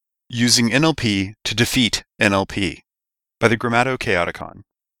Using NLP to Defeat NLP by the Grammatochaoticon,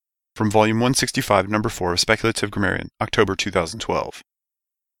 from Volume 165, Number 4 of Speculative Grammarian, October 2012.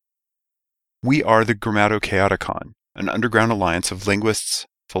 We are the Grammatochaoticon, an underground alliance of linguists,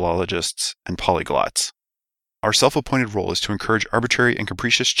 philologists, and polyglots. Our self-appointed role is to encourage arbitrary and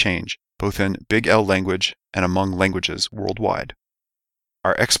capricious change, both in Big L language and among languages worldwide.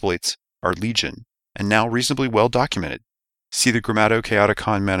 Our exploits are legion, and now reasonably well documented. See the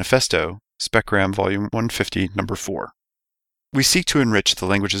Grammatochaoticon Manifesto, Specgram Volume 150, Number 4. We seek to enrich the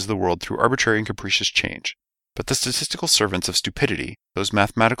languages of the world through arbitrary and capricious change, but the statistical servants of stupidity, those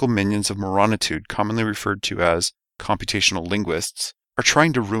mathematical minions of moronitude commonly referred to as computational linguists, are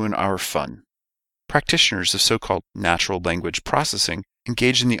trying to ruin our fun. Practitioners of so-called natural language processing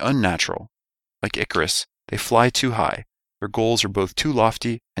engage in the unnatural. Like Icarus, they fly too high. Their goals are both too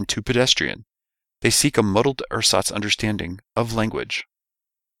lofty and too pedestrian. They seek a muddled ersatz understanding of language.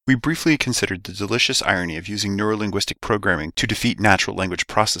 We briefly considered the delicious irony of using neurolinguistic programming to defeat natural language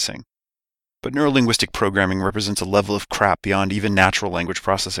processing. But neurolinguistic programming represents a level of crap beyond even natural language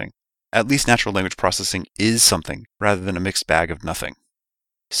processing. At least natural language processing is something, rather than a mixed bag of nothing.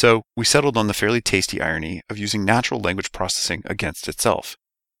 So, we settled on the fairly tasty irony of using natural language processing against itself.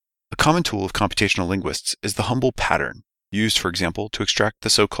 A common tool of computational linguists is the humble pattern, used, for example, to extract the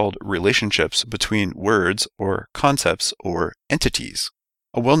so-called relationships between words or concepts or entities.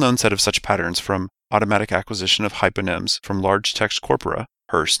 A well-known set of such patterns from automatic acquisition of hyponyms from large text corpora,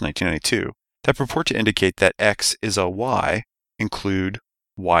 Hurst, 1992, that purport to indicate that X is a Y include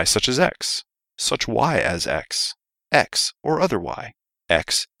Y such as X, such Y as X, X or other Y,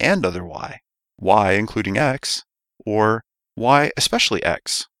 X and other Y including X, or Y especially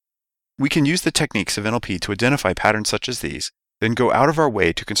X. We can use the techniques of NLP to identify patterns such as these, then go out of our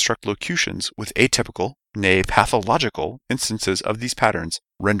way to construct locutions with atypical, nay pathological, instances of these patterns,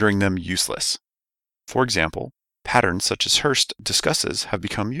 rendering them useless. For example, patterns such as Hurst discusses have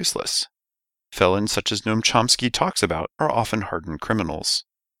become useless. Felons such as Noam Chomsky talks about are often hardened criminals.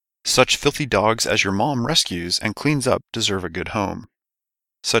 Such filthy dogs as your mom rescues and cleans up deserve a good home.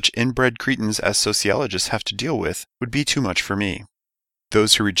 Such inbred cretins as sociologists have to deal with would be too much for me.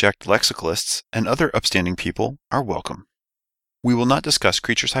 Those who reject lexicalists and other upstanding people are welcome. We will not discuss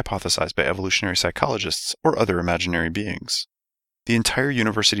creatures hypothesized by evolutionary psychologists or other imaginary beings. The entire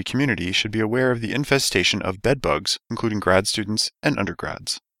university community should be aware of the infestation of bedbugs, including grad students and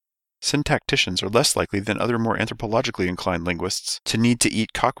undergrads. Syntacticians are less likely than other more anthropologically inclined linguists to need to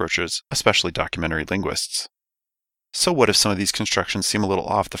eat cockroaches, especially documentary linguists. So what if some of these constructions seem a little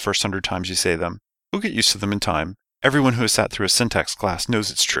off the first 100 times you say them? You'll get used to them in time. Everyone who has sat through a syntax class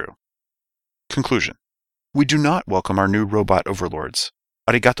knows it's true. Conclusion. We do not welcome our new robot overlords.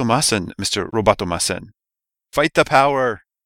 Arigato masen, Mr. Robotomasen. Fight the power!